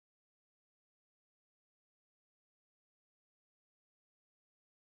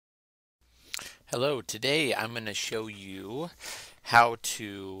Hello, today I'm going to show you how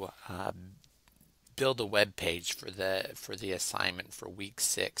to build a web page for the assignment for week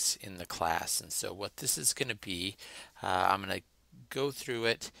 6 in the class. And so what this is going to be, I'm going to go through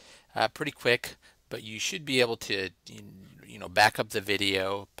it pretty quick, but you should be able to back up the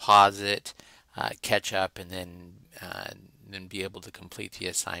video, pause it, catch up, and then be able to complete the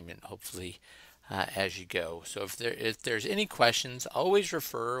assignment hopefully as you go. So if there's any questions, always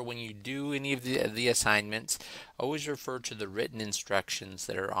refer when you do any of the assignments, always refer to the written instructions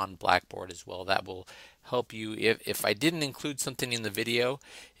that are on Blackboard as well. That will help you. If I didn't include something in the video,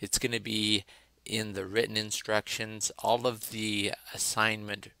 it's going to be in the written instructions. All of the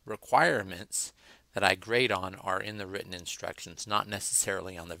assignment requirements that I grade on are in the written instructions, not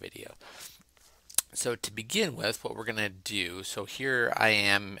necessarily on the video. So to begin with, what we're going to do, so here I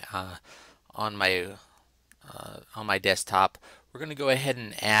am on my desktop. We're going to go ahead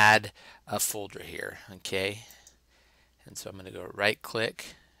and add a folder here, okay? And so I'm going to go right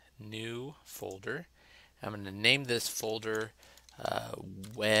click, new folder. I'm going to name this folder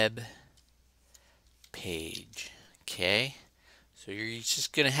web page, okay? So you're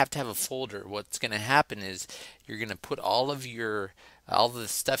just going to have a folder. What's going to happen is you're going to put all of the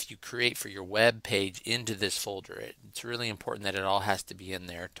stuff you create for your web page into this folder. It's really important that it all has to be in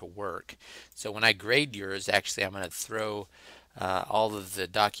there to work. So when I grade yours, actually I'm going to throw all of the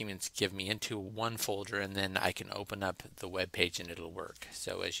documents give me into one folder, and then I can open up the web page and it'll work.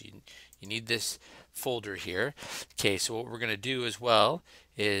 So as you need this folder here. Okay, so what we're going to do as well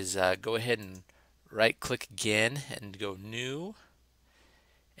is go ahead and right click again and go new,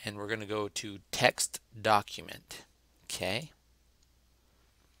 and we're going to go to text document. Okay.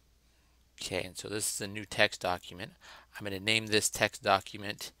 Okay, and so this is a new text document. I'm going to name this text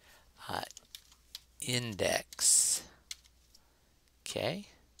document index. Okay.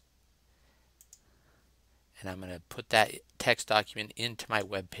 And I'm going to put that text document into my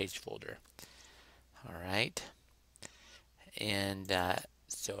web page folder. All right. And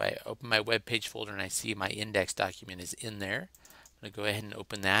so I open my web page folder and I see my index document is in there. I'm going to go ahead and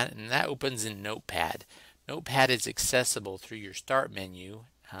open that, and that opens in Notepad. Notepad is accessible through your Start menu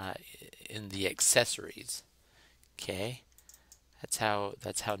in the accessories. Okay, that's how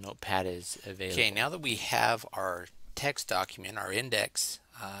Notepad is available. Okay, now that we have our text document, our index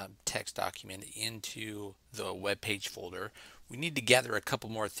text document into the web page folder, we need to gather a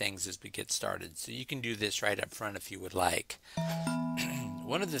couple more things as we get started. So you can do this right up front if you would like.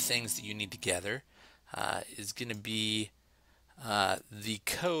 One of the things that you need to gather is going to be the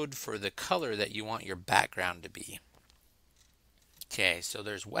code for the color that you want your background to be. Okay, so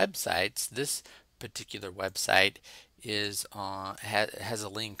there's websites. This particular website is has a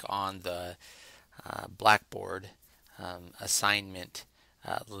link on the Blackboard assignment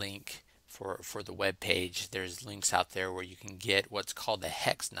link for the web page. There's links out there where you can get what's called the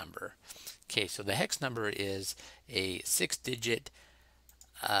hex number. Okay, so the hex number is a 6-digit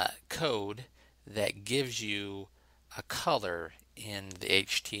code that gives you a color in the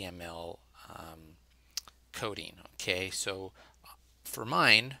HTML coding. Okay, so for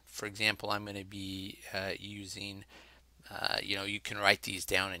mine, for example, I'm going to be using, you can write these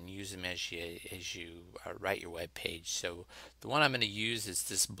down and use them as you write your web page. So the one I'm going to use is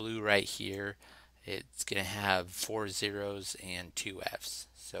this blue right here. It's going to have 4 zeros and 2 F's.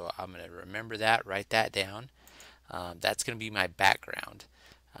 So I'm going to remember that, write that down. That's going to be my background.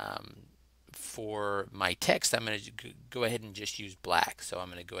 For my text, I'm going to go ahead and just use black. So I'm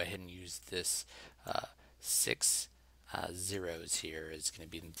going to go ahead and use this 6 zeros here is going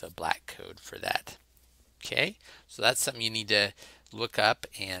to be the black code for that. Okay, so that's something you need to look up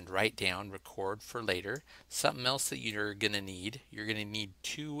and write down, record for later. Something else that you're going to need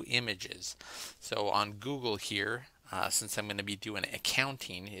 2 images. So on Google here, since I'm going to be doing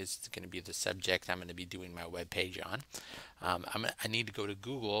accounting is going to be the subject I'm going to be doing my web page on, I need to go to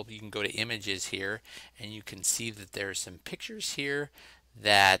Google. You can go to images here, and you can see that there are some pictures here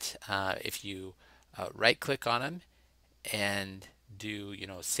that if you right click on them and do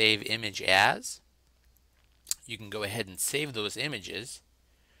save image as, you can go ahead and save those images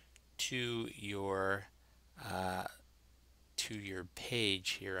to your page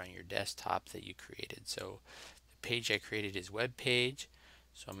here on your desktop that you created. So the page I created is web page,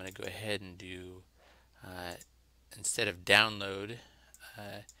 so I'm going to go ahead and do instead of download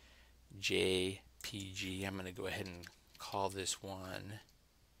JPG, I'm going to go ahead and call this one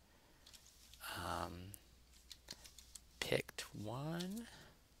picked one.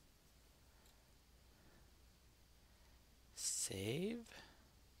 Save.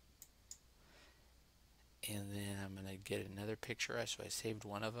 And then I'm going to get another picture. So I saved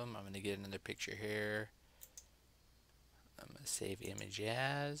one of them. I'm going to get another picture here. I'm going to save image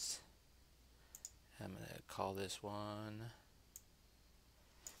as. I'm going to call this one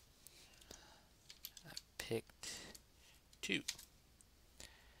picked 2.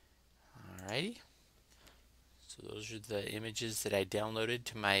 Alrighty. So those are the images that I downloaded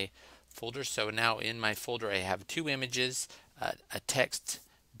to my folder. So now in my folder I have 2 images, a text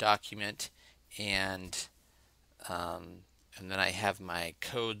document, and then I have my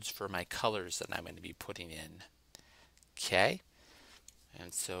codes for my colors that I'm going to be putting in. Okay,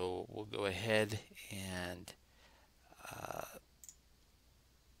 and so we'll go ahead and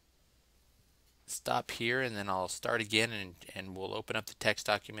stop here, and then I'll start again, and we'll open up the text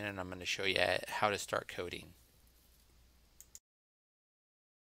document, and I'm going to show you how to start coding.